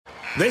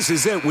This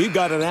is it. We've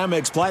got an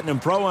Amex Platinum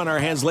Pro on our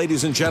hands,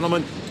 ladies and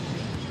gentlemen.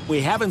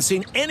 We haven't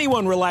seen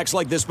anyone relax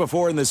like this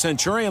before in the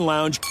Centurion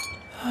Lounge.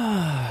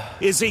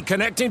 Is he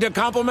connecting to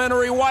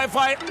complimentary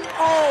Wi-Fi?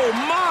 Oh,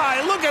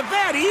 my! Look at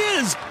that! He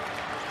is!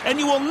 And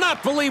you will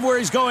not believe where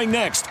he's going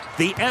next.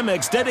 The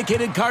Amex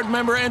dedicated card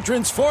member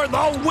entrance for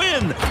the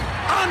win!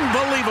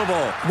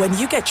 Unbelievable! When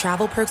you get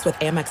travel perks with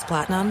Amex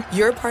Platinum,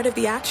 you're part of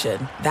the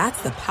action.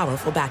 That's the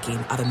powerful backing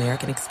of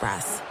American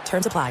Express.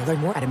 Terms apply. Learn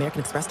more at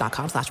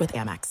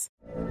americanexpress.com/withAmex.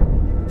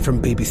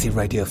 From BBC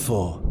Radio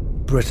 4,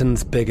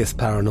 Britain's biggest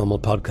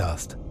paranormal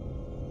podcast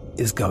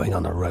is going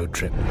on a road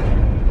trip.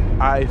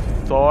 I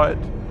thought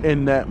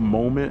in that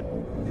moment,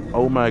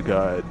 oh my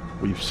God,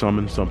 we've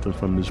summoned something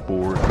from this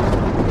board.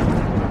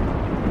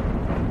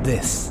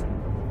 This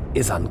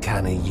is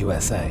Uncanny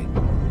USA.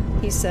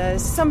 He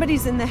says,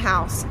 somebody's in the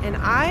house, and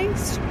I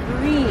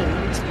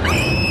screamed.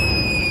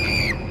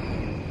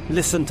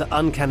 Listen to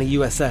Uncanny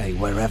USA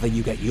wherever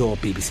you get your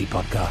BBC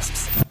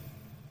podcasts,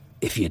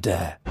 if you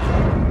dare.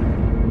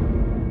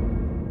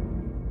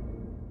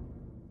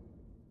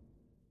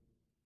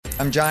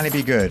 I'm Johnny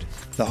B. Good,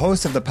 the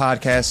host of the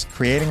podcast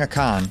Creating a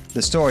Con,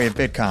 the story of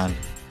Bitcoin.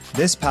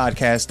 This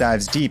podcast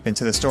dives deep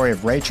into the story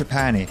of Ray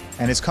Trapani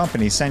and his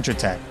company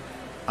Centratech.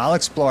 I'll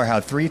explore how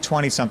three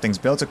 20-somethings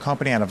built a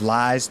company out of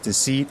lies,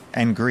 deceit,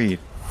 and greed.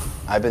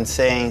 I've been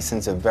saying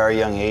since a very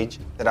young age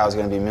that I was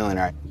going to be a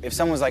millionaire. If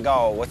someone's like,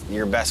 oh, what's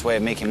your best way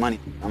of making money?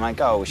 I'm like,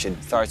 oh, we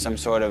should start some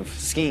sort of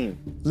scheme.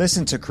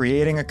 Listen to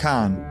Creating a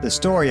Con, the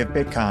story of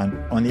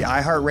Bitcoin on the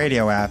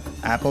iHeartRadio app,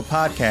 Apple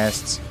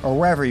Podcasts, or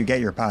wherever you get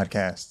your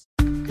podcasts.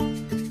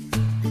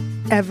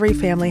 Every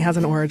family has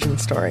an origin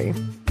story,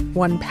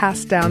 one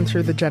passed down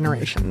through the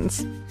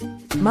generations.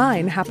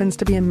 Mine happens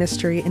to be a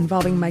mystery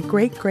involving my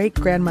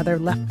great-great-grandmother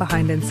left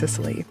behind in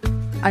Sicily.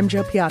 I'm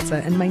Jo Piazza,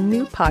 and my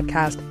new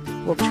podcast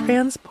will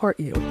transport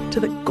you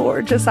to the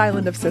gorgeous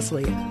island of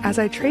Sicily as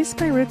I trace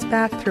my roots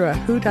back through a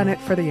whodunit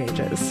for the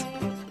ages.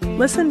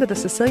 Listen to The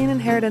Sicilian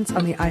Inheritance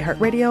on the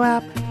iHeartRadio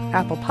app,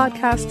 Apple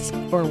Podcasts,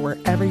 or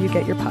wherever you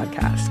get your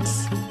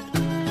podcasts.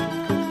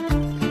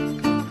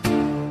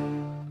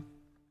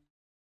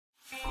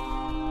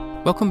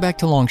 Welcome back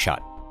to Longshot,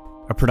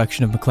 a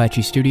production of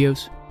McClatchy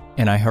Studios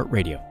and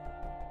iHeartRadio.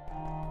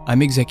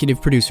 I'm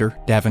executive producer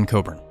Davin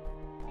Coburn.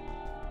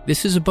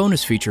 This is a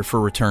bonus feature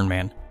for Return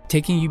Man,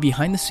 taking you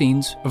behind the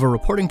scenes of a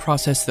reporting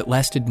process that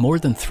lasted more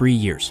than 3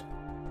 years.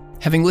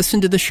 Having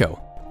listened to the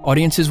show,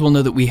 audiences will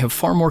know that we have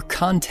far more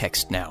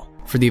context now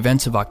for the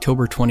events of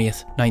October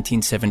 20th,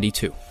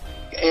 1972.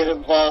 It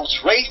involves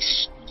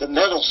race, the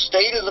mental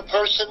state of the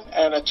person,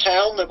 and a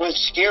town that was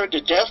scared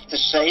to death to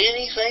say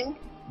anything.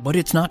 But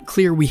it's not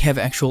clear we have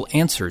actual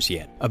answers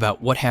yet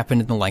about what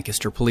happened in the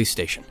Lancaster police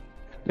station.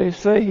 They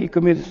say he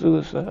committed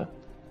suicide,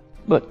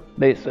 but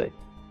they say.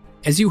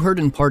 As you heard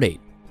in Part 8,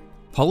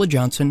 Paula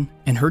Johnson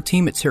and her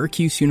team at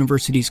Syracuse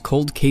University's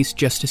Cold Case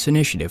Justice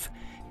Initiative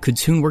could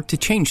soon work to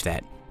change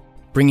that,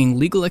 bringing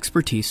legal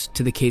expertise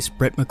to the case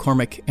Brett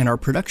McCormick and our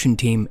production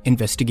team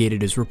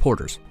investigated as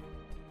reporters.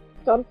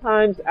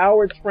 Sometimes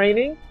our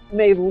training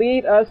may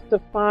lead us to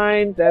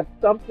find that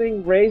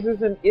something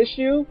raises an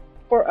issue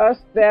for us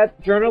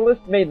that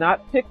journalists may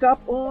not pick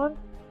up on.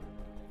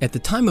 At the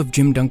time of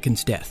Jim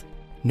Duncan's death,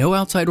 no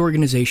outside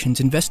organizations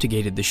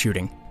investigated the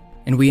shooting,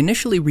 and we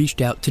initially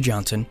reached out to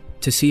Johnson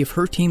to see if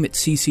her team at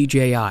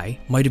CCJI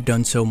might have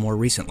done so more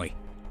recently.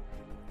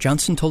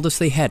 Johnson told us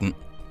they hadn't,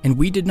 and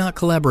we did not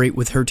collaborate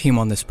with her team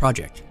on this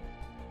project.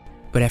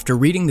 But after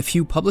reading the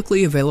few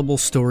publicly available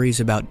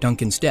stories about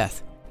Duncan's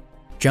death,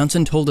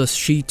 Johnson told us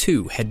she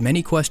too had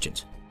many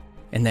questions,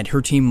 and that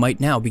her team might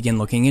now begin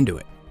looking into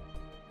it.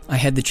 I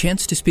had the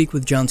chance to speak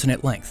with Johnson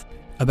at length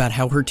about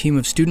how her team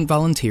of student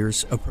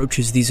volunteers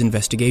approaches these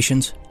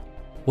investigations,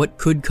 what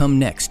could come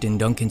next in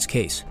Duncan's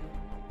case,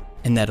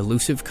 and that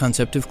elusive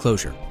concept of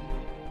closure.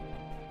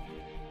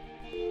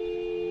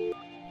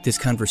 This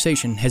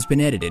conversation has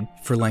been edited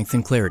for length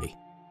and clarity.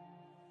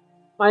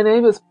 My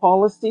name is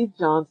Paula C.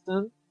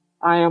 Johnson.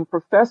 I am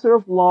professor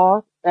of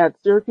law at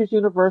Syracuse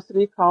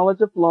University College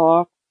of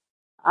Law.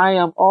 I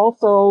am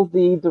also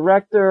the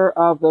director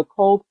of the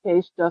Cold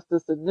Case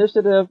Justice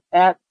Initiative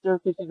at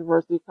Syracuse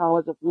University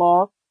College of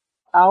Law.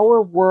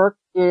 Our work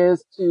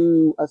is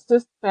to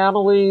assist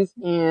families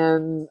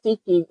in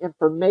seeking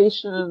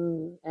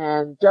information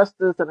and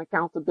justice and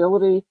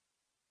accountability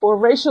for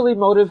racially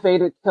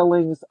motivated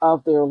killings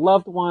of their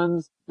loved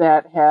ones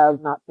that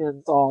have not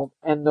been solved,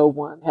 and no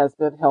one has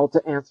been held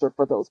to answer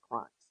for those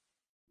crimes.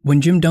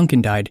 When Jim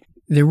Duncan died,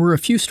 there were a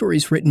few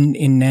stories written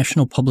in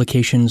national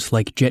publications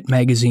like Jet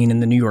Magazine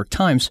and the New York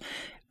Times,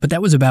 but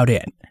that was about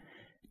it.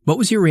 What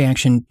was your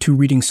reaction to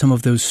reading some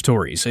of those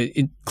stories?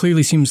 It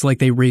clearly seems like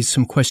they raised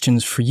some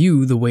questions for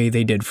you the way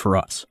they did for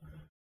us.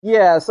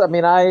 Yes, I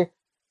mean,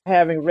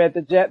 having read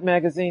the Jet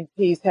Magazine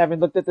piece, having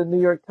looked at the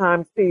New York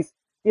Times piece,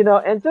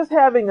 and just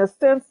having a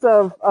sense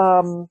of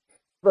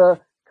the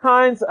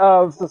kinds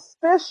of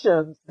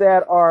suspicions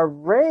that are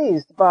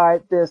raised by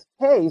this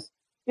case,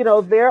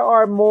 there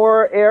are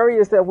more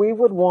areas that we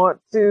would want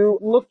to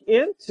look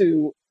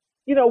into.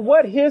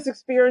 what his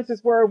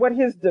experiences were, what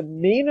his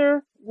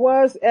demeanor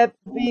was at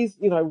these,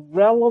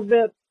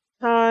 relevant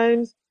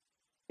times.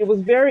 It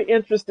was very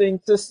interesting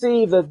to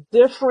see the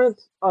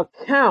different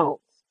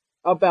accounts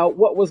about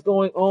what was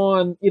going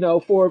on,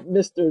 for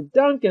Mr.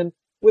 Duncan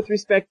with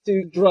respect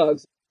to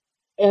drugs.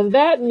 And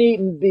that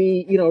needn't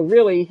be,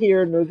 really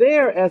here nor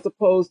there, as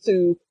opposed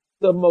to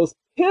the most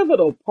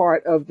pivotal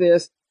part of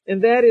this.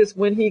 And that is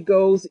when he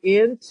goes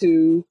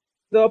into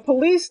the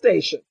police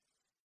station.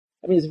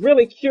 I mean, it's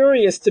really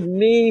curious to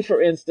me,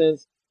 for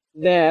instance,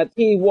 that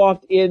he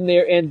walked in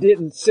there and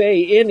didn't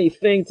say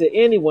anything to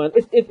anyone.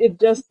 It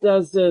just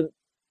doesn't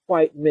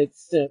quite make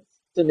sense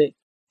to me.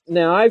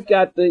 Now, I've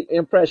got the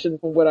impression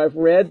from what I've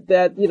read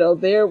that,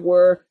 there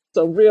were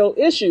some real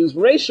issues,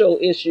 racial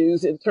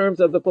issues in terms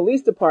of the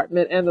police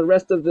department and the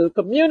rest of the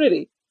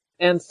community.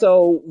 And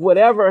so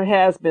whatever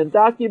has been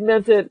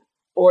documented,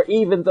 or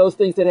even those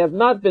things that have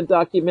not been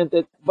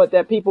documented, but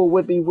that people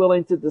would be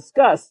willing to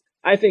discuss,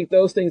 I think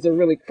those things are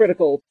really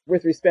critical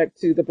with respect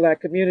to the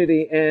Black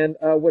community and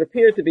what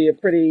appeared to be a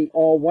pretty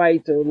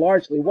all-white or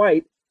largely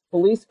white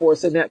police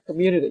force in that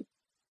community.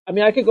 I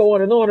mean, I could go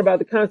on and on about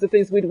the kinds of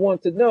things we'd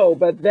want to know,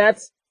 but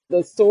that's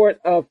the sort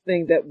of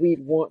thing that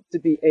we'd want to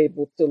be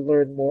able to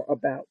learn more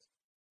about.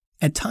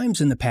 At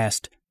times in the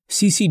past,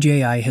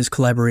 CCJI has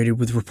collaborated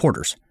with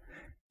reporters.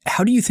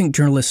 How do you think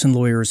journalists and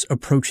lawyers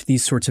approach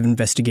these sorts of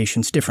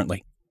investigations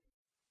differently?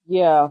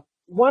 Yeah,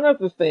 one of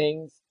the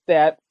things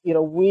that,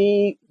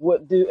 we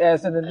would do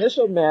as an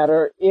initial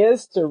matter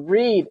is to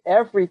read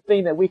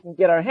everything that we can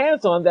get our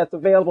hands on that's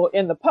available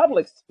in the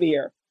public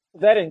sphere.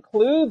 That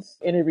includes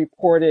any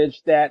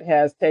reportage that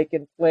has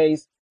taken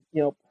place,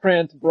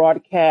 print,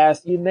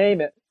 broadcast, you name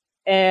it.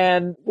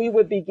 And we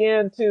would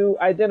begin to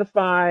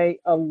identify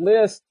a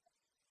list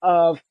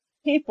of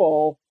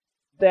people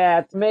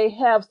that may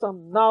have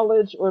some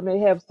knowledge or may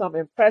have some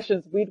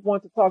impressions. We'd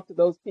want to talk to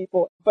those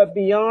people. But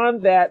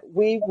beyond that,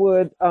 we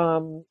would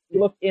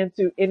look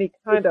into any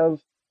kind of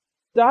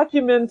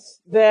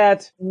documents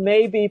that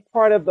may be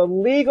part of the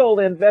legal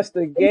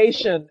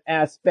investigation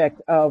aspect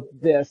of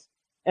this.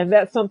 And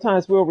that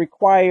sometimes will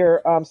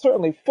require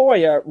certainly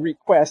FOIA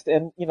requests.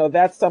 And,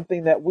 that's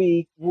something that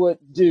we would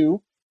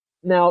do.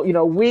 Now,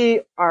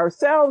 we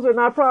ourselves are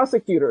not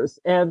prosecutors.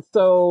 And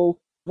so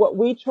what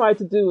we try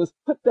to do is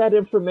put that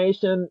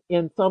information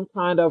in some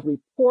kind of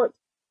report.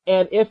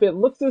 And if it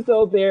looks as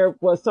though there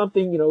was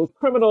something,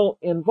 criminal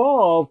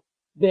involved,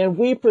 then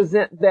we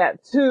present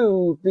that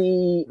to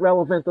the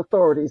relevant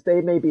authorities.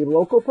 They may be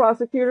local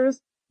prosecutors.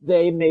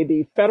 They may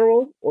be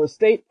federal or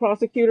state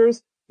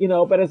prosecutors.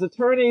 But as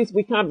attorneys,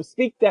 we kind of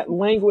speak that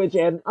language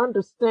and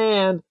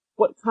understand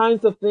what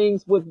kinds of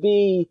things would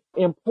be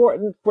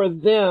important for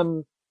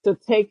them to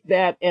take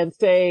that and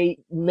say,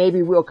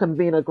 maybe we'll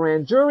convene a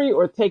grand jury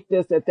or take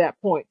this at that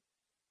point.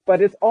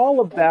 But it's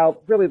all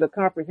about really the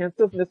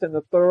comprehensiveness and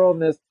the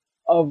thoroughness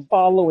of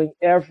following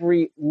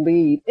every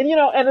lead. And,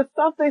 and it's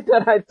something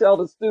that I tell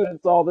the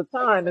students all the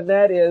time, and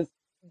that is,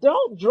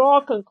 don't draw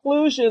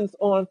conclusions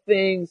on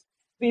things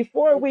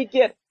before we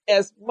get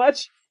as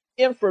much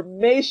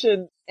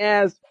information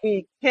as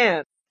we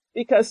can,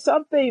 because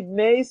something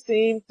may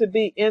seem to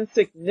be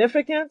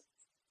insignificant,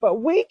 but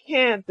we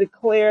can't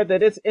declare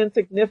that it's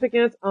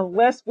insignificant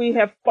unless we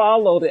have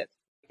followed it.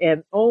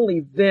 And only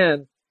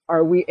then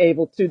are we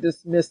able to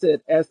dismiss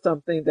it as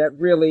something that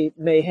really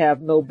may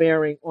have no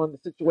bearing on the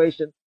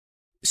situation.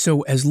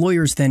 So as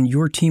lawyers, then,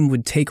 your team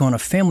would take on a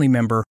family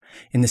member,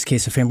 in this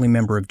case, a family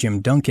member of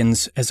Jim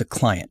Duncan's, as a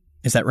client.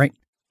 Is that right?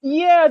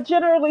 Yeah,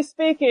 generally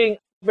speaking.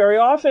 Very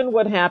often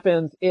what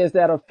happens is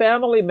that a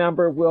family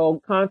member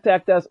will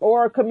contact us,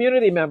 or a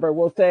community member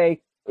will say,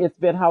 it's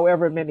been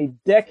however many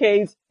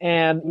decades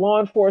and law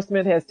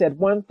enforcement has said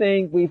one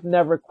thing, we've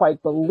never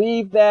quite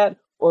believed that,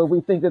 or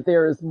we think that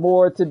there is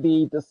more to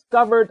be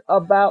discovered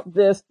about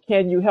this.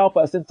 Can you help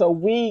us? And so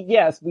we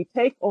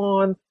take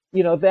on,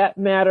 that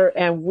matter,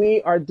 and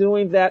we are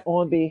doing that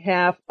on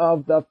behalf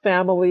of the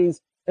families,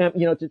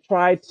 to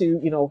try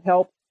to,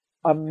 help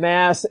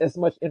amass as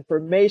much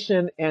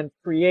information and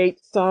create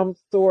some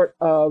sort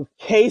of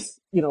case,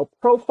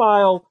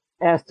 profile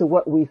as to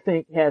what we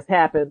think has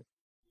happened.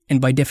 And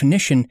by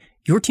definition,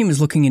 your team is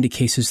looking into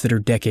cases that are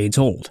decades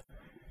old.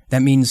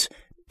 That means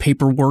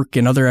paperwork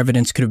and other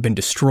evidence could have been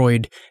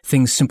destroyed.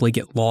 Things simply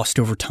get lost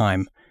over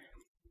time.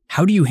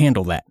 How do you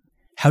handle that?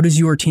 How does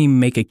your team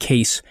make a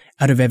case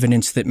out of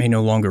evidence that may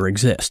no longer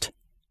exist?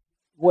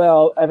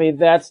 Well,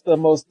 that's the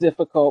most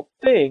difficult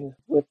thing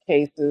with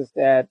cases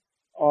that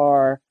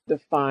are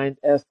defined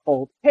as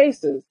cold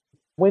cases.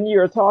 When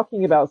you're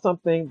talking about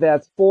something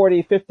that's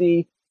 40,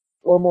 50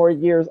 or more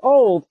years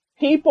old,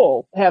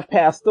 people have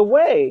passed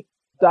away.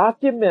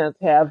 Documents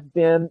have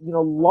been,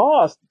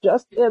 lost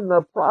just in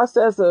the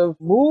process of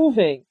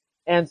moving.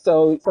 And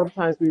so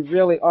sometimes we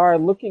really are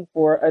looking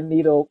for a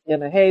needle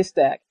in a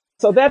haystack.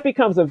 So that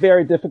becomes a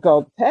very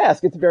difficult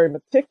task. It's very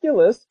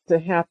meticulous to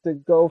have to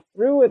go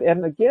through it.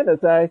 And again,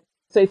 as I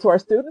say to our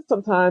students,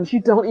 sometimes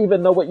you don't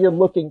even know what you're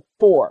looking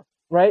for.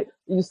 Right?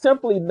 You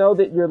simply know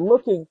that you're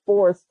looking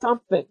for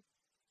something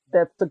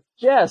that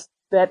suggests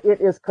that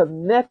it is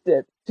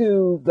connected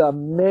to the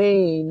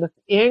main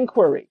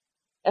inquiry.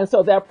 And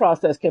so that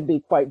process can be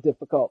quite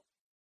difficult.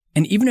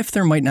 And even if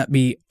there might not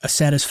be a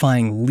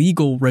satisfying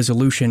legal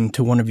resolution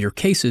to one of your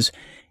cases,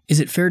 is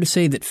it fair to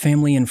say that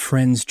family and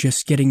friends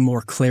just getting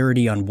more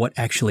clarity on what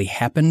actually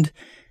happened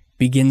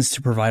begins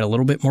to provide a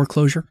little bit more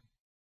closure?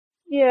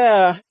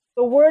 Yeah.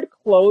 The word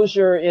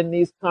closure in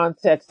these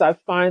contexts I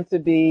find to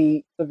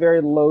be a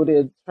very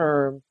loaded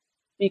term,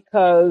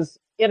 because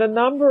in a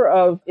number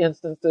of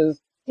instances,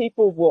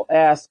 people will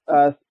ask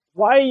us,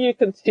 why are you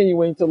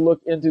continuing to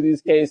look into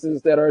these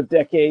cases that are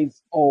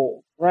decades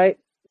old, right?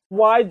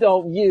 Why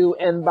don't you,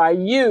 and by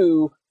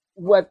you,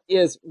 what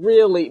is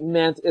really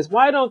meant is,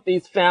 why don't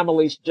these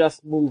families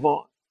just move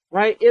on,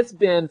 right? It's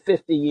been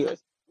 50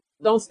 years.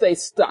 Don't stay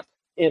stuck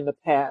in the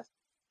past.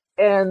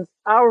 And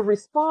our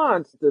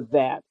response to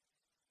that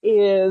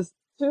is,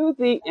 to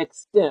the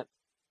extent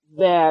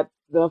that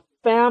the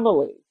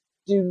families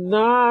do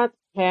not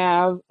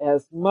have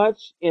as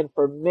much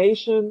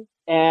information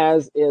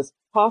as is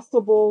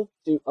possible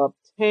to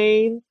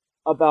obtain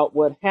about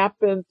what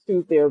happened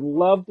to their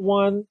loved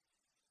one,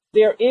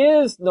 there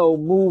is no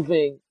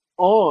moving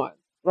on,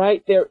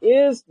 right? There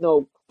is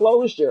no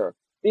closure,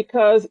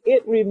 because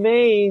it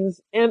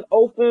remains an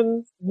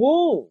open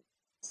wound.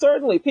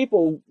 Certainly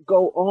people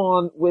go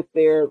on with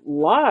their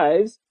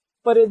lives,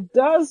 but it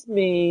does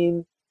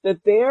mean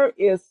that there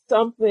is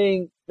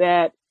something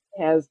that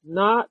has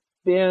not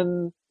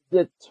been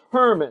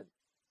determined,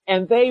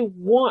 and they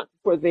want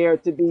for there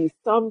to be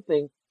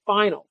something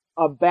final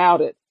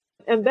about it.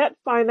 And that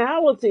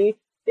finality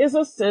is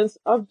a sense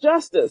of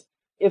justice.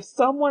 If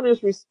someone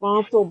is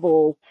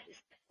responsible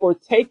for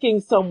taking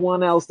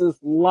someone else's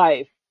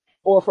life,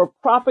 or for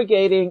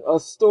propagating a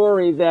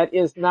story that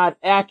is not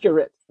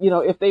accurate,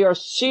 if they are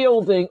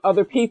shielding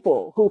other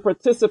people who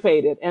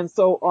participated and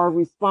so are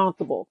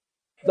responsible,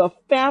 the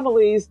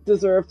families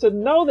deserve to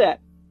know that.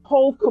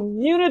 Whole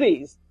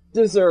communities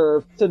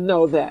deserve to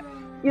know that.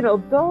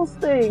 Those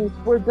things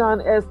were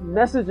done as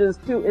messages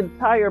to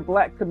entire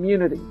Black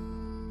communities.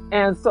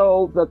 And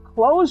so the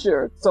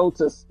closure, so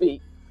to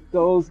speak,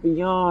 goes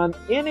beyond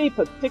any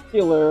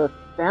particular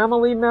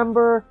family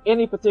member,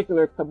 any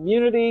particular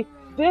community.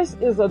 This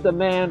is a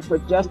demand for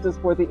justice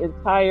for the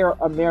entire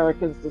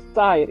American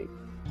society.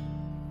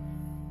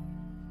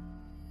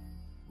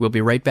 We'll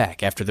be right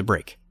back after the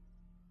break.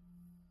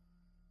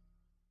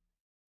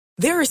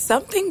 There are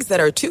some things that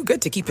are too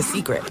good to keep a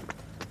secret.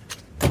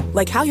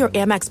 Like how your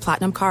Amex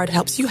Platinum card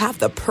helps you have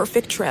the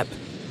perfect trip.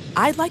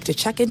 I'd like to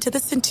check into the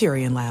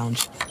Centurion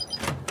Lounge.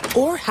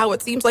 Or how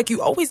it seems like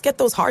you always get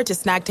those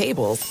hard-to-snag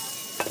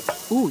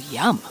tables. Ooh,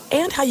 yum.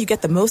 And how you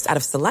get the most out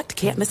of select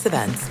can't-miss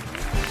events.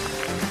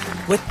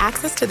 With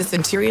access to the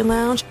Centurion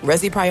Lounge,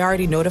 Resi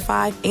Priority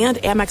Notify, and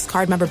Amex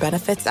card member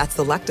benefits at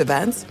select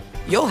events,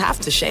 you'll have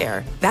to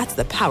share. That's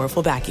the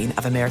powerful backing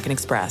of American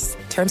Express.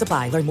 Terms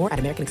apply. Learn more at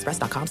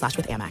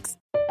americanexpress.com/withAmex.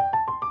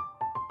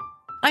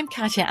 I'm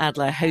Katya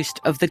Adler, host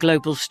of The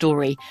Global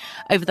Story.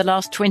 Over the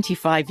last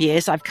 25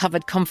 years, I've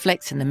covered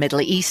conflicts in the Middle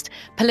East,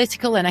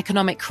 political and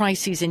economic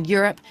crises in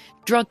Europe,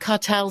 drug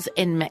cartels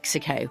in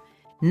Mexico.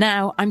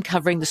 Now I'm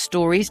covering the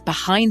stories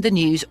behind the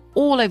news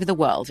all over the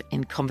world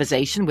in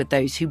conversation with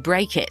those who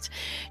break it.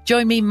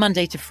 Join me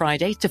Monday to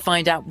Friday to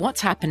find out what's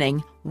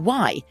happening,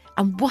 why,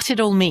 and what it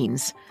all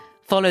means.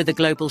 Follow The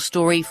Global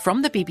Story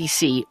from the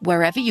BBC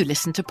wherever you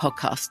listen to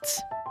podcasts.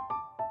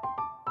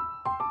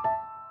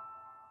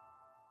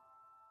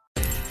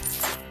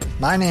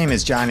 My name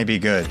is Johnny B.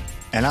 Good,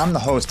 and I'm the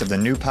host of the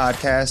new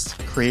podcast,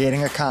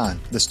 Creating a Con,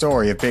 the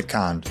story of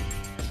Bitcon.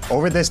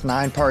 Over this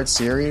 9-part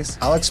series,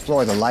 I'll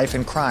explore the life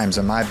and crimes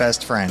of my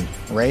best friend,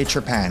 Ray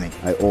Trapani.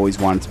 I always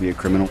wanted to be a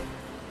criminal.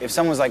 If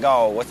someone's like,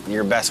 oh, what's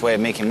your best way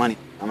of making money?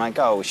 I'm like,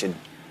 oh, we should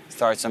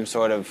start some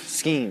sort of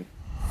scheme.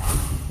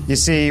 You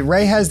see,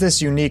 Ray has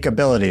this unique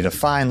ability to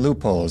find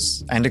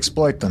loopholes and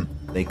exploit them.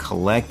 They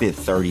collected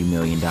 $30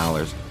 million.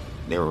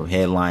 There were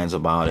headlines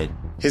about it.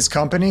 His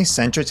company,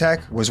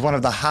 Centratech, was one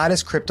of the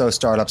hottest crypto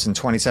startups in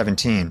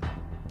 2017.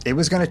 It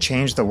was going to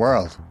change the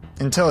world,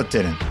 until it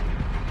didn't.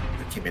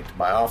 I came into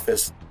my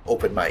office,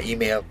 opened my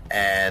email,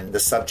 and the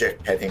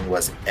subject heading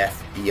was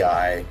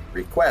FBI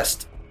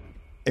request.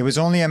 It was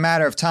only a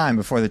matter of time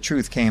before the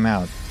truth came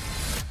out.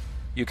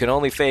 You can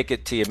only fake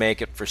it till you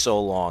make it for so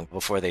long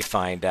before they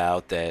find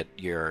out that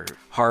your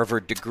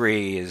Harvard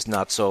degree is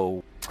not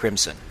so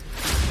crimson.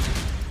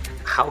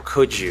 How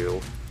could you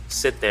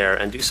sit there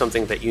and do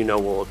something that you know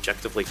will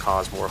objectively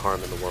cause more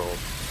harm in the world?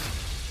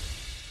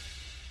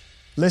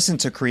 Listen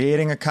to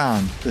Creating a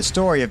Con, the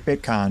story of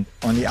Bitcon,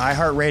 on the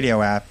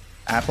iHeartRadio app,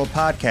 Apple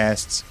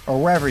Podcasts,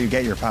 or wherever you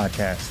get your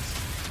podcasts.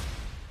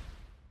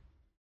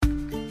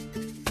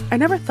 I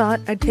never thought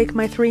I'd take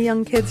my 3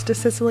 young kids to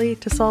Sicily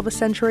to solve a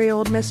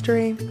century-old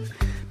mystery,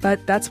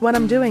 but that's what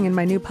I'm doing in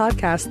my new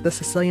podcast, The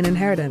Sicilian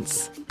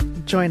Inheritance.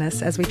 Join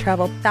us as we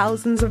travel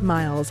thousands of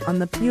miles on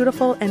the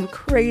beautiful and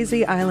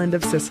crazy island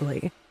of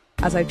Sicily,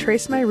 as I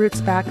trace my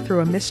roots back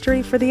through a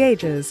mystery for the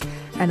ages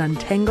and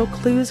untangle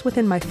clues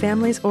within my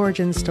family's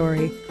origin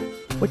story.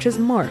 which has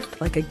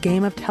morphed like a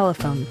game of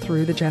telephone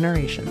through the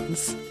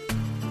generations.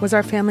 Was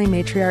our family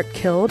matriarch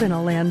killed in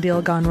a land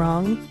deal gone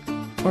wrong?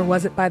 Or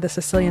was it by the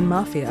Sicilian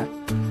mafia?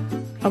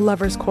 A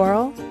lover's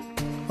quarrel?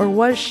 Or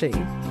was she,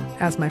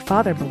 as my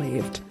father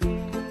believed,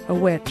 a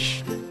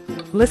witch?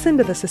 Listen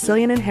to The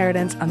Sicilian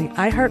Inheritance on the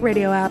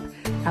iHeartRadio app,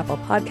 Apple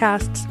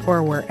Podcasts,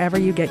 or wherever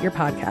you get your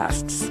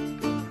podcasts.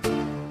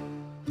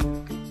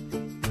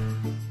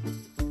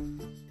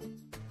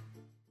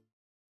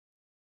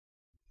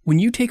 When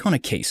you take on a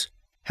case,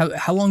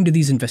 how long do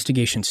these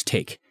investigations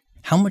take?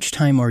 How much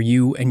time are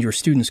you and your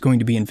students going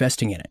to be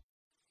investing in it?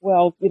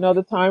 Well,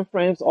 the time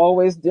frames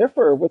always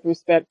differ with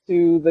respect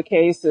to the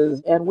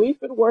cases. And we've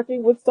been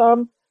working with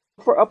some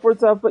for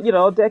upwards of,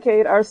 a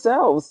decade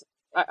ourselves.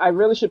 I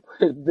really should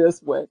put it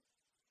this way.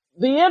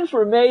 The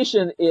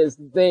information is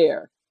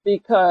there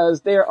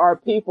because there are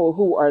people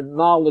who are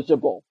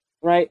knowledgeable,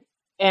 right?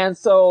 And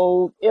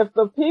so if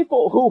the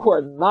people who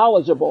are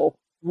knowledgeable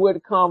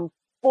would come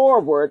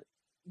forward,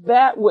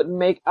 that would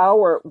make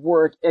our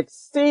work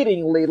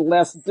exceedingly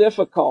less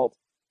difficult.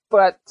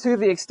 But to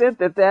the extent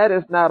that that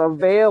is not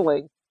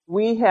availing,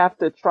 we have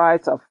to try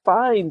to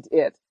find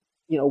it,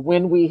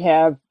 when we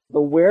have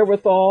the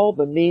wherewithal,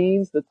 the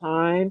means, the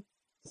time.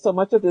 So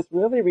much of this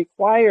really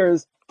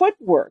requires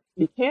footwork.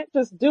 You can't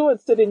just do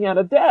it sitting at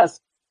a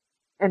desk.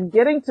 And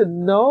getting to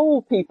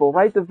know people,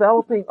 right?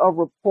 Developing a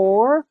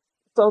rapport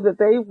so that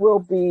they will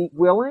be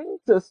willing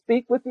to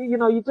speak with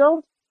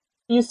you.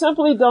 You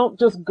simply don't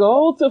just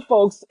go to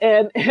folks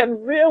and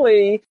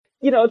really,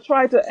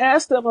 try to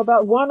ask them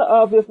about one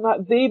of, if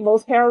not the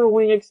most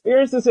harrowing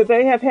experiences that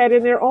they have had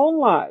in their own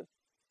lives.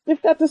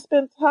 You've got to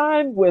spend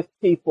time with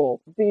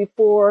people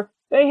before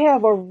they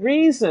have a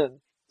reason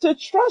to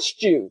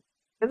trust you.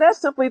 And that's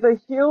simply the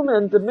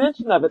human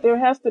dimension of it. There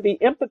has to be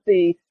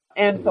empathy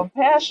and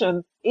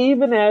compassion,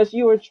 even as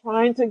you are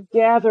trying to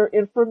gather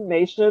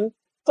information.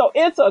 So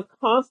it's a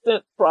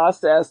constant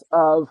process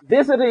of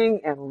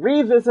visiting and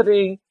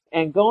revisiting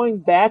and going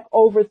back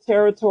over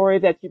territory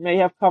that you may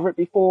have covered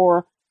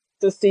before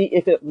to see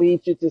if it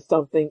leads you to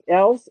something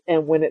else.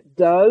 And when it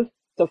does,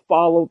 to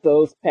follow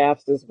those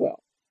paths as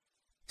well.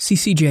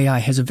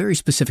 CCJI has a very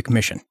specific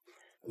mission.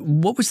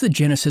 What was the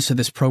genesis of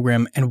this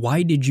program, and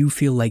why did you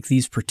feel like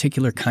these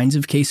particular kinds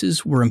of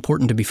cases were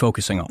important to be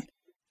focusing on?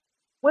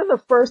 When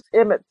the first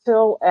Emmett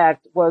Till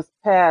Act was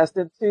passed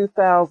in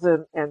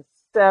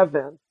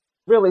 2007,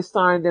 really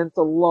signed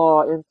into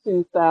law in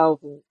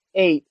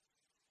 2008,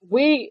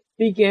 we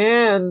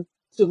began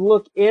to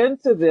look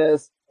into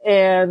this,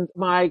 and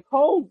my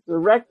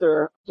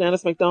co-director,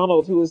 Janice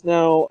McDonald, who is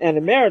now an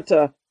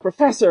emerita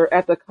professor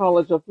at the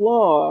College of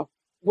Law,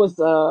 was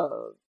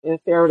in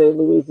Faraday,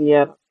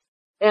 Louisiana.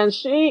 And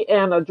she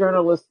and a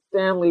journalist,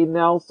 Stanley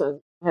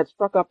Nelson, had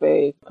struck up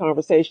a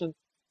conversation,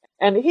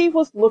 and he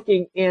was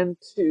looking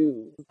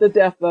into the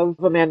death of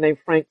a man named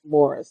Frank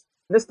Morris.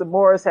 Mr.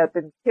 Morris had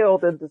been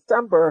killed in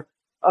December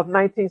of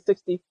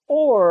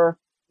 1964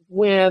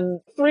 when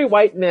 3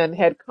 white men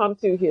had come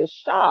to his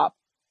shop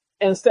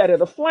and set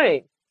it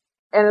aflame.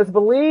 And it's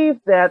believed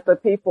that the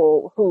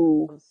people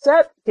who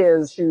set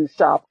his shoe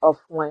shop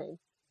aflame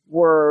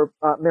were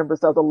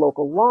members of the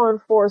local law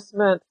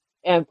enforcement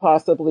and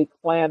possibly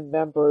Klan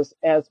members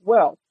as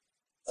well.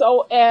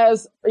 So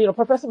as,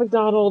 Professor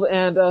McDonald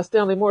and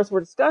Stanley Morris were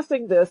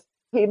discussing this,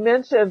 he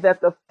mentioned that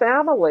the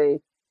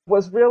family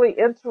was really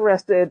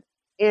interested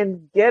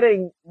in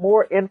getting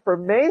more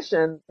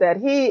information that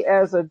he,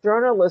 as a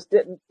journalist,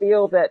 didn't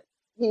feel that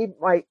he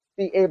might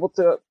be able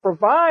to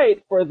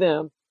provide for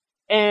them.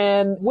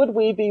 And would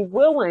we be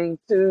willing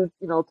to,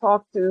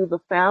 talk to the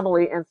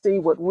family and see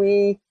what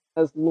we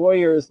as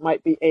lawyers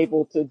might be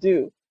able to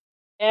do?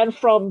 And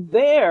from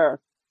there,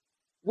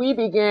 we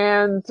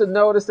began to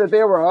notice that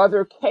there were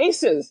other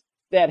cases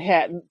that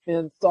hadn't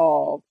been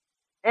solved.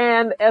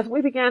 And as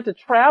we began to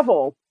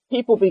travel,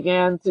 people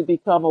began to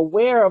become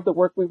aware of the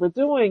work we were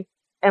doing.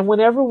 And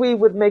whenever we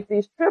would make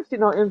these trips,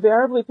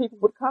 invariably people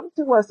would come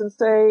to us and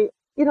say,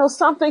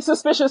 something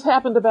suspicious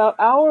happened about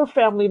our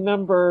family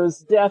member's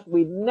death.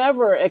 We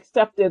never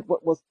accepted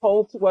what was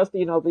told to us,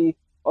 the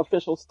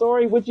official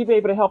story. Would you be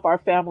able to help our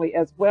family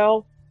as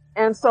well?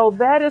 And so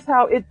that is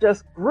how it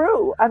just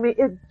grew. I mean,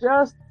 it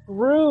just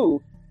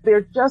grew. There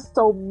are just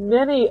so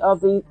many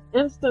of these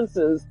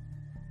instances.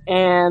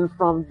 And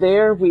from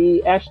there,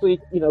 we actually,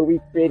 we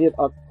created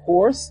a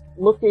course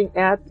looking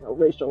at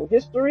racial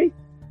history,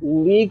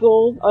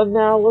 legal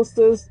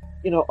analysis,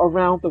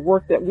 around the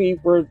work that we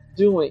were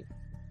doing.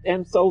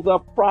 And so the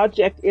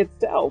project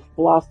itself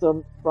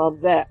blossomed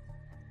from that.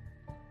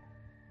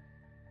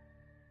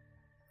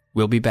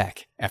 We'll be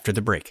back after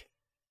the break.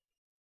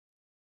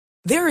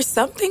 There are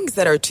some things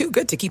that are too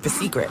good to keep a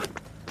secret.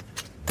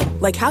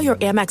 Like how your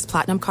Amex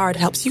Platinum card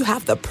helps you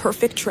have the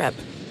perfect trip.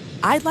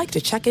 I'd like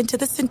to check into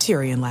the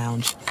Centurion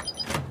Lounge.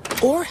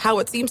 Or how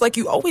it seems like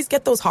you always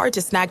get those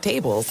hard-to-snag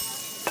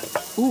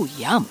tables. Ooh,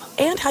 yum.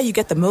 And how you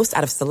get the most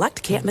out of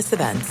select can't-miss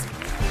events.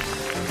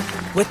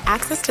 With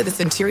access to the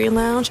Centurion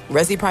Lounge,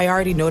 Resi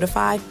Priority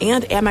Notified,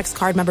 and Amex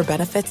card member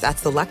benefits at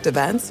select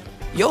events,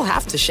 you'll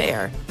have to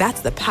share.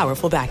 That's the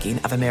powerful backing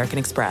of American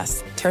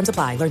Express. Terms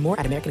apply. Learn more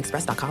at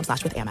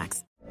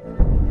americanexpress.com/withAmex.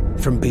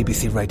 From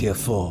BBC Radio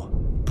 4,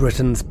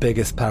 Britain's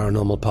biggest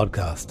paranormal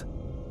podcast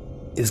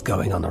is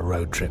going on a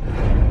road trip.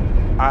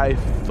 I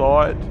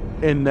thought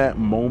in that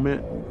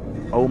moment,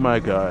 oh my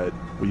God,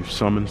 we've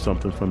summoned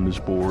something from this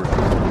board.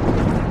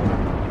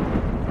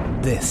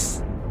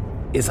 This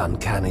is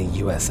Uncanny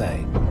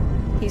USA.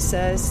 He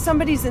says,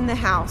 somebody's in the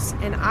house,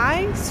 and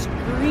I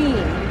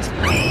screamed.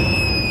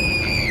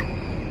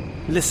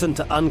 Listen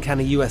to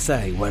Uncanny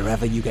USA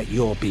wherever you get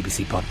your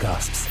BBC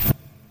podcasts,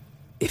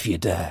 if you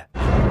dare.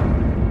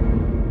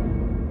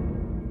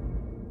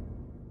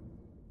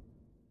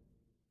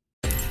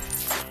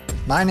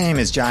 My name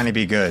is Johnny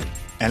B. Good,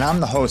 and I'm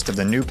the host of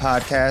the new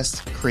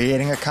podcast,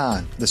 Creating a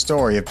Con, the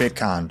story of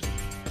Bitcon.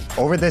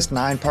 Over this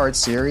 9-part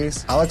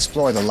series, I'll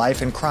explore the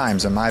life and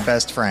crimes of my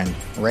best friend,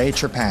 Ray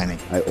Trapani.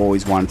 I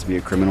always wanted to be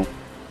a criminal.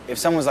 If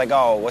someone's like,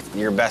 oh, what's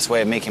your best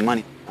way of making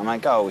money? I'm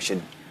like, oh, we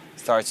should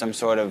start some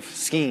sort of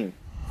scheme.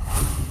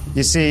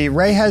 You see,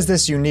 Ray has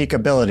this unique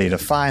ability to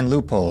find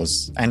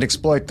loopholes and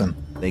exploit them.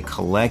 They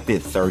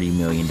collected $30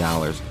 million.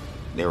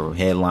 There were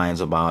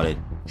headlines about it.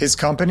 His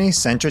company,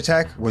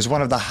 Centratech, was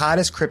one of the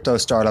hottest crypto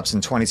startups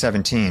in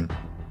 2017.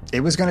 It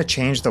was going to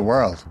change the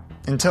world,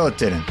 until it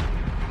didn't.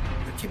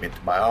 I came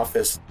into my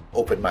office,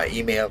 opened my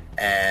email,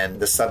 and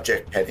the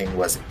subject heading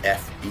was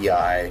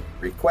FBI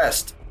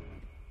request.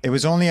 It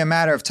was only a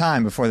matter of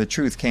time before the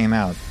truth came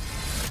out.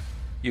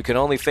 You can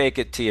only fake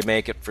it till you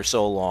make it for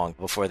so long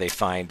before they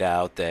find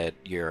out that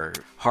your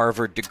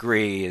Harvard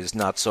degree is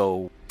not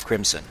so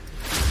crimson.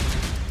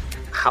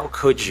 How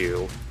could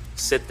you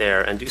sit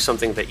there and do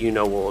something that you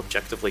know will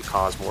objectively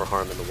cause more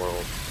harm in the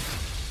world?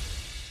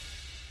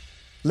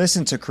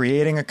 Listen to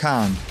Creating a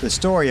Con, the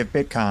story of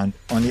Bitcon,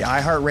 on the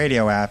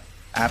iHeartRadio app,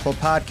 Apple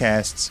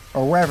Podcasts,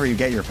 or wherever you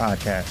get your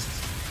podcasts.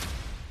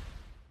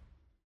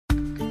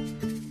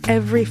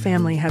 Every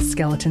family has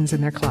skeletons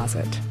in their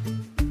closet.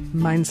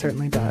 Mine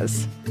certainly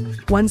does.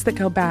 Ones that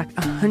go back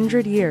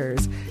 100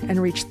 years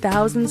and reach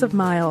thousands of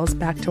miles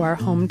back to our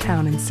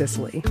hometown in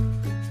Sicily.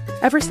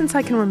 Ever since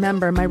I can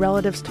remember, my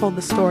relatives told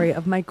the story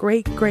of my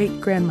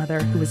great-great-grandmother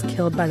who was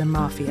killed by the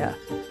mafia.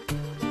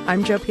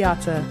 I'm Jo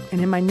Piazza,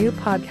 and in my new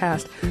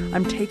podcast,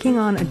 I'm taking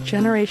on a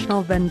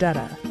generational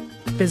vendetta,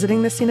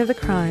 visiting the scene of the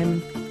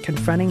crime,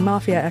 confronting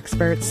mafia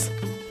experts,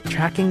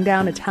 tracking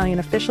down Italian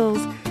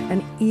officials,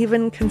 and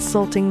even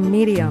consulting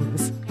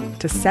mediums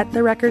to set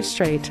the record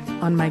straight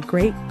on my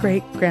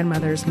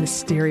great-great-grandmother's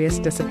mysterious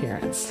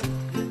disappearance.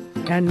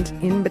 And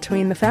in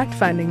between the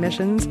fact-finding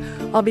missions,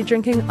 I'll be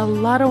drinking a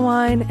lot of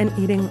wine and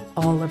eating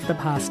all of the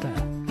pasta.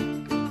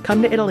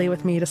 Come to Italy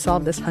with me to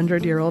solve this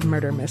 100-year-old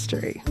murder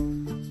mystery.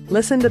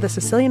 Listen to The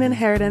Sicilian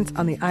Inheritance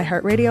on the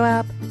iHeartRadio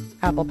app,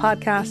 Apple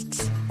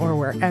Podcasts, or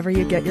wherever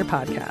you get your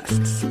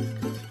podcasts.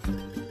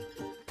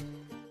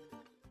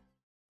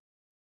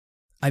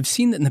 I've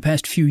seen that in the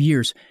past few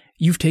years,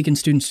 you've taken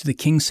students to the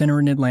King Center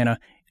in Atlanta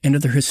and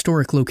other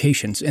historic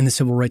locations in the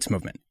civil rights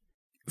movement.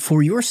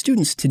 For your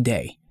students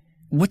today,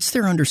 what's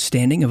their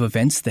understanding of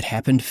events that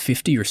happened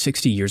 50 or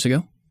 60 years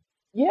ago?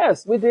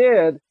 Yes, we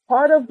did.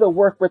 Part of the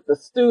work with the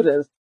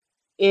students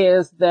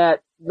is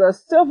that the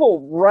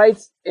civil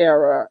rights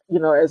era,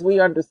 as we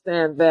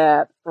understand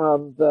that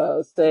from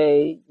the,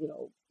 say,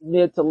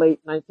 mid to late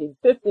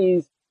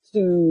 1950s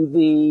to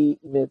the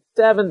mid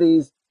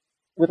 70s,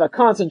 with a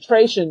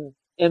concentration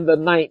in the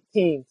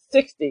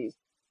 1960s,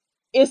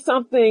 is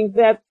something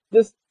that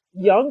this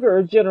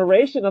younger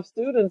generation of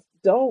students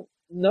don't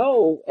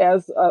know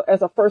as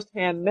a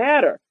firsthand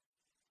matter,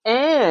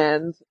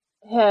 and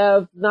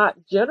have not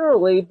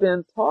generally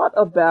been taught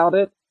about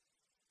it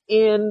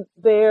in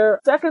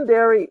their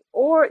secondary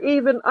or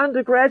even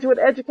undergraduate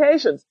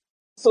educations.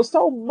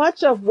 So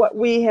much of what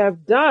we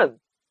have done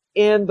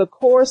in the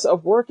course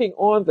of working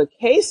on the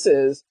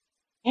cases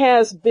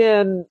has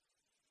been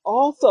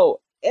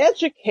also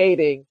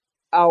educating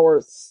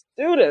our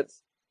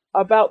students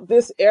about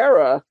this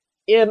era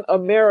in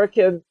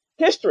American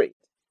history.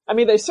 I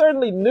mean, they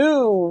certainly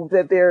knew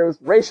that there's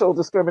racial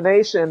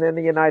discrimination in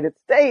the United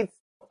States,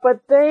 but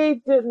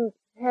they didn't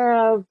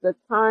have the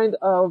kind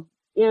of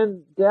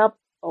in-depth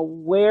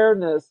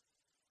awareness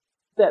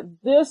that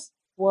this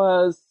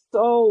was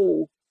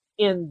so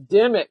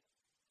endemic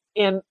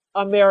in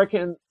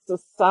American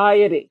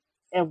society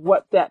and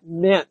what that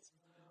meant.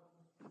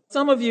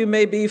 Some of you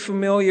may be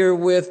familiar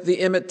with the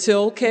Emmett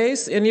Till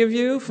case. Any of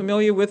you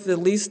familiar with at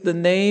least the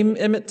name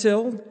Emmett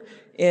Till?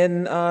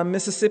 In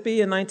Mississippi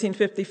in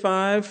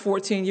 1955,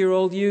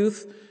 14-year-old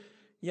youth,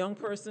 young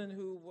person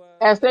who...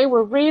 As they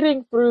were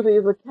reading through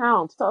these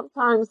accounts,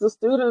 sometimes the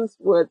students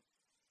would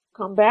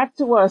come back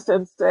to us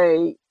and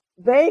say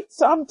they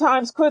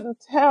sometimes couldn't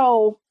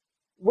tell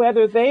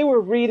whether they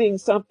were reading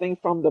something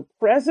from the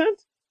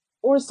present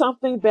or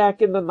something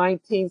back in the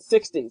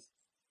 1960s,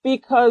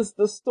 because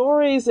the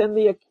stories and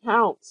the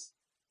accounts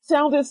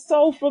sounded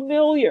so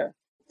familiar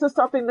to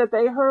something that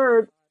they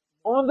heard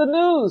on the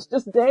news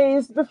just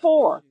days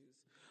before.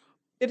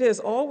 It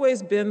has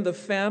always been the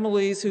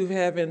families who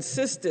have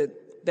insisted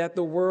that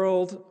the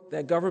world,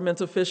 that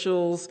government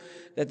officials,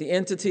 that the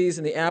entities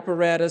and the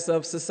apparatus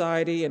of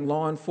society and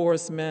law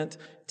enforcement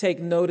take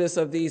notice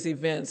of these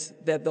events,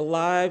 that the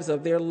lives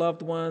of their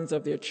loved ones,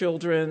 of their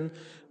children,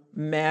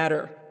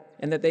 matter,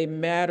 and that they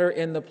matter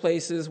in the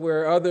places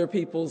where other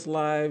people's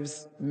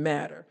lives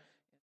matter.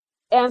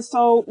 And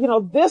so,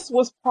 this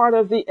was part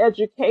of the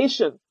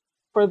education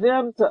for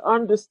them to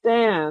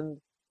understand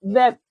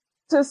that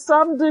to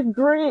some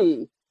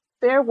degree,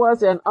 there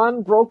was an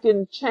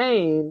unbroken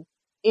chain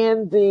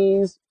in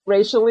these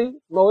racially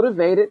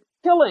motivated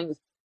killings.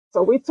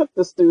 So we took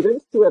the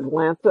students to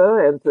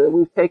Atlanta and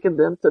we've taken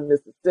them to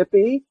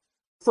Mississippi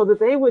so that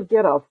they would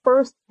get a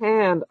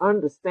first-hand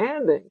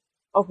understanding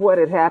of what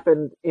had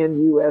happened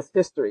in U.S.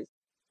 history.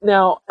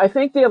 Now, I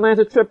think the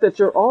Atlanta trip that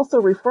you're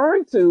also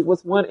referring to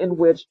was one in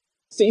which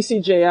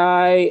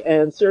CCJI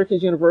and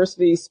Syracuse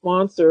University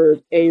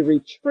sponsored a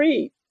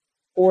retreat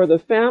for the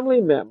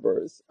family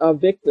members of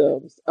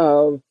victims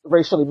of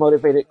racially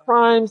motivated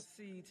crimes.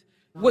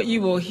 What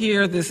you will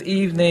hear this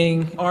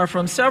evening are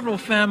from several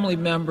family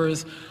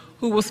members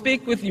who will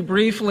speak with you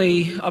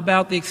briefly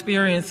about the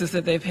experiences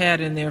that they've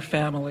had in their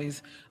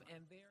families.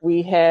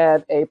 We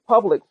had a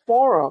public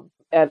forum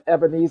at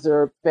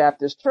Ebenezer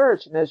Baptist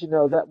Church, and as you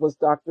know, that was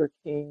Dr.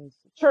 King's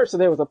church. So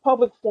there was a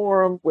public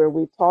forum where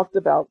we talked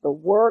about the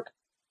work.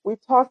 We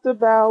talked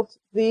about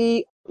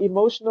the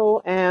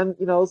emotional and,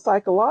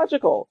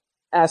 psychological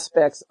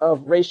aspects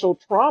of racial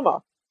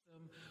trauma.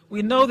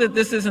 We know that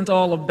this isn't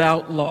all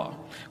about law.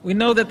 We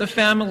know that the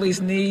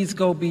family's needs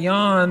go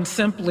beyond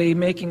simply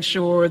making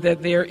sure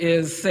that there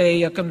is,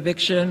 say, a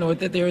conviction or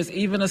that there is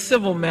even a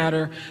civil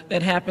matter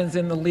that happens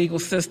in the legal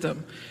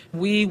system.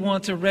 We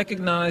want to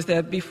recognize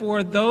that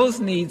before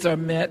those needs are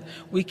met,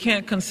 we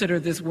can't consider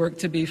this work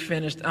to be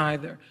finished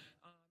either.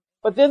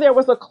 But then there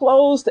was a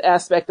closed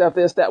aspect of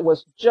this that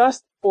was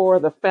just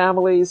for the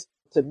families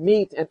to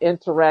meet and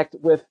interact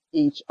with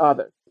each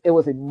other. It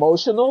was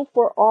emotional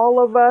for all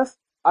of us.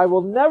 I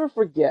will never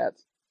forget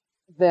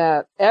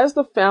that as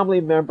the family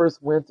members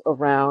went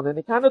around and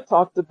they kind of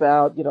talked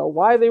about,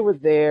 why they were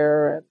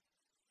there and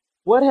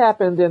what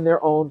happened in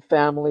their own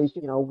families,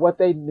 what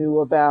they knew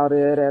about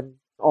it and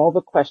all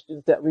the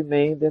questions that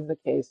remained in the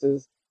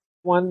cases,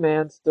 one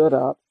man stood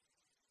up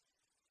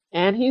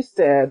and he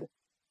said,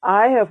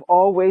 I have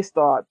always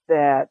thought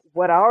that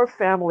what our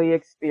family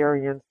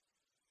experienced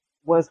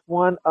was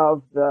one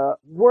of the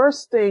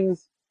worst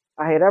things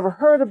I had ever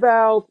heard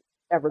about,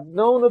 ever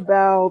known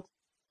about.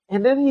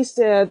 And then he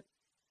said,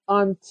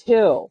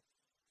 until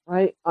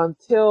I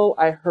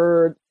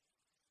heard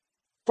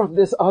from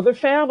this other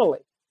family,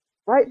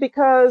 right?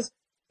 Because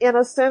in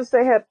a sense,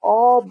 they had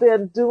all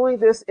been doing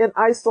this in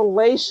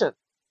isolation,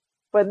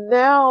 but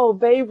now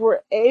they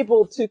were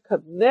able to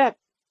connect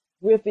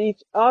with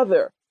each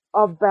other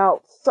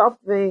about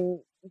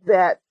something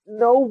that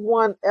no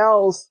one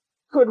else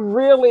could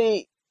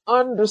really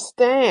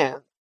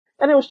understand.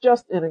 And it was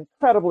just an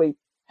incredibly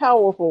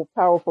powerful,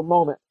 powerful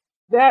moment.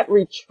 That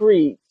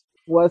retreat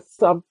was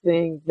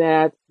something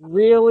that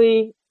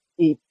really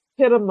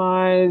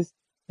epitomized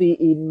the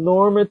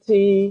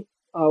enormity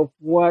of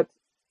what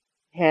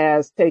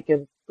has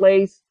taken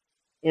place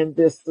in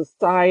this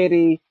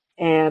society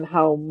and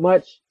how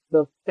much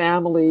the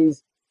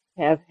families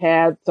have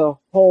had to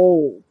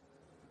hold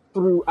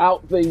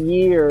throughout the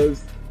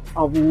years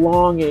of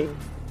longing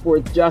for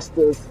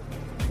justice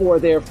for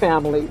their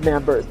family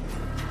members.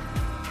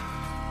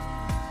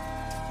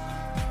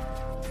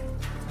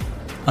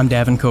 I'm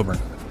Davin Coburn.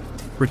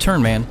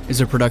 Return Man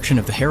is a production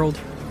of The Herald,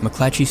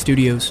 McClatchy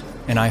Studios,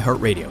 and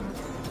iHeartRadio.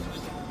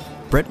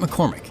 Brett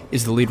McCormick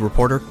is the lead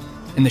reporter,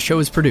 and the show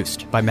is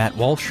produced by Matt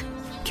Walsh,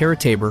 Kara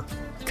Tabor,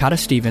 Kata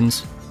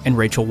Stevens, and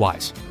Rachel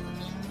Wise.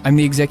 I'm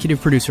the executive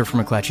producer for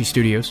McClatchy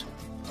Studios.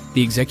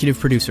 The executive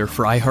producer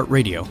for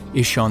iHeartRadio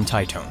is Sean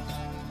Titone.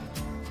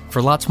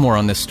 For lots more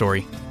on this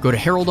story, go to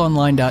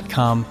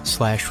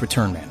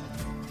heraldonline.com/returnman.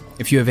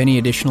 If you have any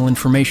additional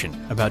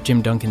information about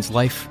Jim Duncan's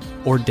life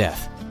or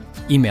death,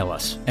 email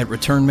us at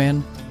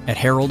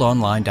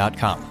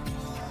returnman@heraldonline.com.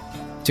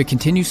 To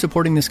continue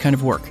supporting this kind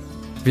of work,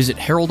 visit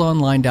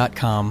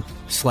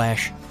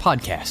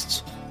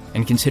heraldonline.com/podcasts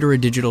and consider a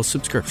digital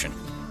subscription.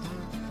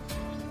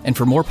 And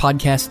for more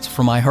podcasts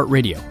from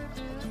iHeartRadio,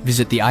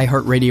 visit the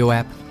iHeartRadio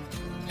app,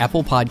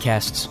 Apple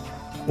Podcasts,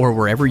 or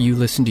wherever you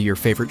listen to your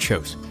favorite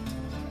shows.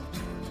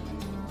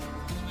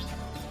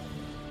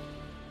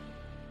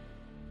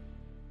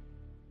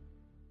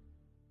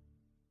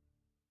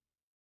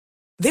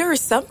 There are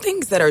some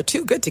things that are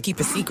too good to keep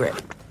a secret.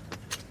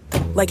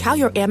 Like how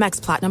your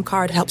Amex Platinum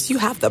card helps you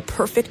have the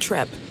perfect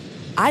trip.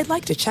 I'd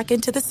like to check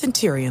into the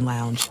Centurion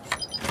Lounge.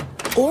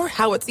 Or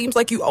how it seems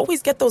like you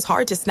always get those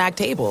hard-to-snag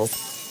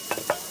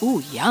tables.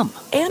 Ooh, yum.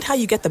 And how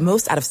you get the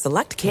most out of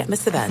select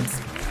can't-miss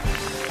events.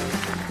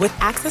 With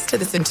access to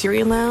the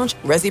Centurion Lounge,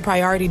 Resi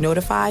Priority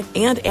Notified,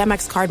 and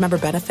Amex card member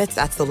benefits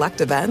at select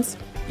events,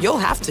 you'll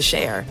have to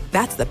share.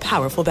 That's the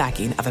powerful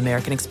backing of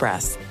American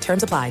Express.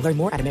 Terms apply. Learn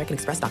more at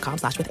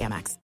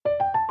americanexpress.com/withAmex.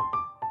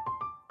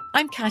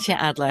 I'm Katya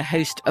Adler,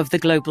 host of The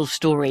Global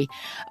Story.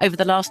 Over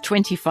the last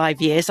 25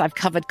 years, I've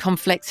covered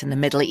conflicts in the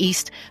Middle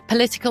East,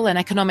 political and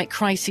economic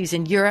crises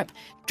in Europe,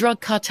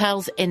 drug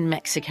cartels in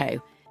Mexico.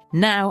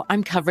 Now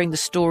I'm covering the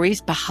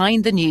stories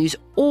behind the news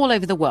all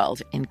over the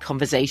world in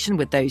conversation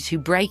with those who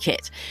break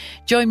it.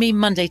 Join me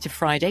Monday to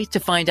Friday to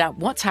find out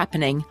what's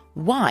happening,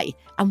 why,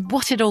 and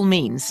what it all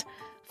means.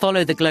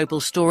 Follow The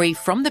Global Story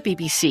from the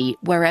BBC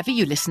wherever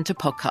you listen to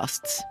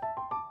podcasts.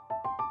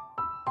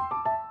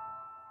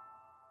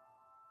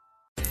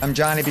 I'm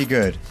Johnny B.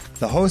 Good,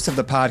 the host of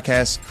the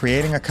podcast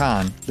Creating a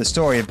Con, the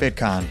story of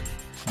Bitcoin.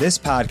 This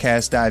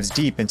podcast dives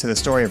deep into the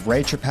story of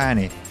Ray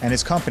Trapani and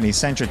his company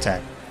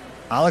Centratech.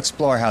 I'll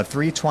explore how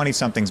three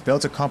 20-somethings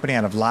built a company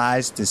out of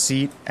lies,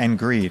 deceit, and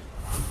greed.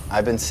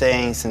 I've been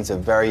saying since a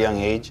very young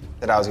age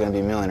that I was going to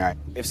be a millionaire.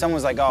 If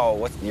someone's like, oh,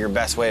 what's your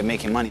best way of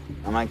making money?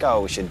 I'm like,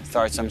 oh, we should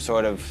start some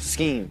sort of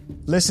scheme.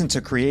 Listen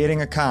to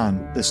Creating a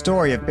Con, the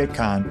story of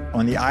Bitcoin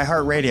on the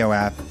iHeartRadio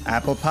app,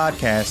 Apple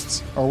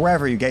Podcasts, or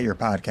wherever you get your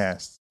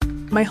podcasts.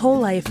 My whole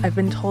life, I've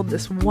been told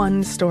this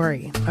one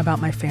story about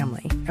my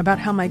family, about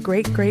how my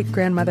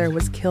great-great-grandmother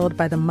was killed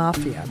by the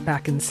mafia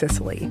back in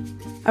Sicily.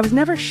 I was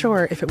never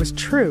sure if it was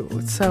true,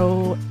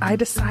 so I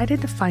decided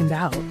to find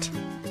out.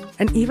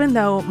 And even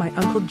though my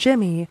Uncle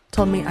Jimmy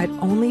told me I'd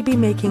only be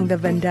making the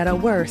vendetta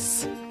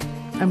worse,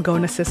 I'm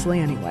going to Sicily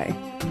anyway.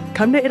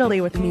 Come to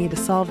Italy with me to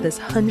solve this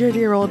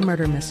 100-year-old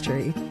murder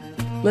mystery.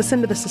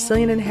 Listen to The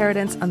Sicilian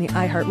Inheritance on the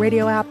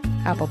iHeartRadio app,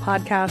 Apple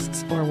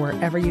Podcasts, or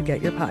wherever you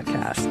get your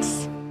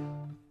podcasts.